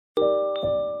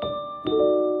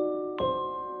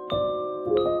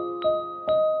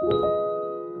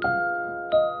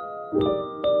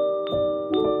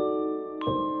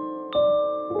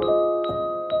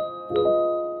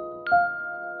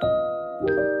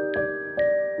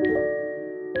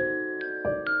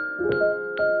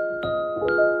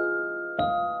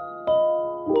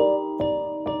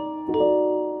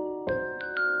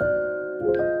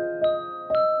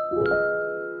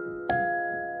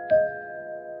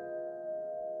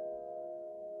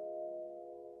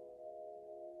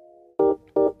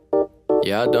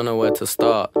Yeah, I don't know where to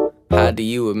start. How do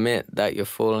you admit that you're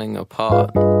falling apart?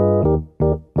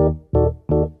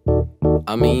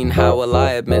 I mean, how will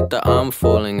I admit that I'm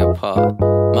falling apart?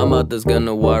 My mother's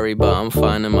gonna worry, but I'm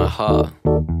fine in my heart.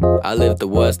 I live the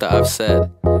words that I've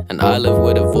said, and I live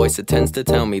with a voice that tends to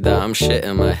tell me that I'm shit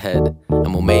in my head.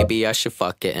 And well, maybe I should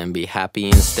fuck it and be happy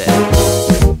instead.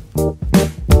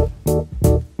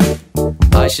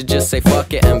 I should just say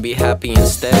fuck it and be happy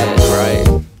instead, right?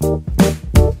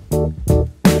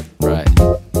 Right.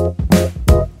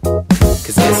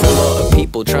 Cause it's a lot of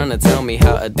people trying to tell me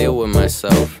how to deal with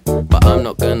myself, but I'm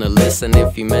not gonna listen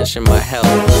if you mention my health.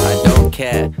 I don't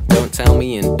care, don't tell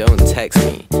me and don't text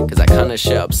me, cause that kinda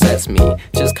shit upsets me,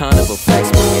 just kind of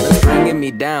affects me, and it's bringing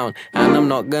me down. And I'm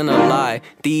not gonna lie,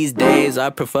 these days I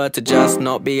prefer to just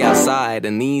not be outside.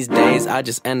 And these days I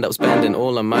just end up spending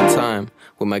all of my time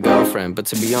with my girlfriend, but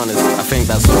to be honest, I think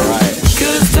that's alright.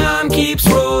 Cause time keeps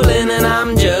rolling and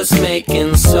I'm just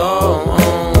making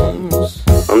songs.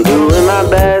 I'm doing my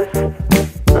best,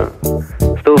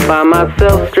 still find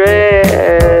myself stressed.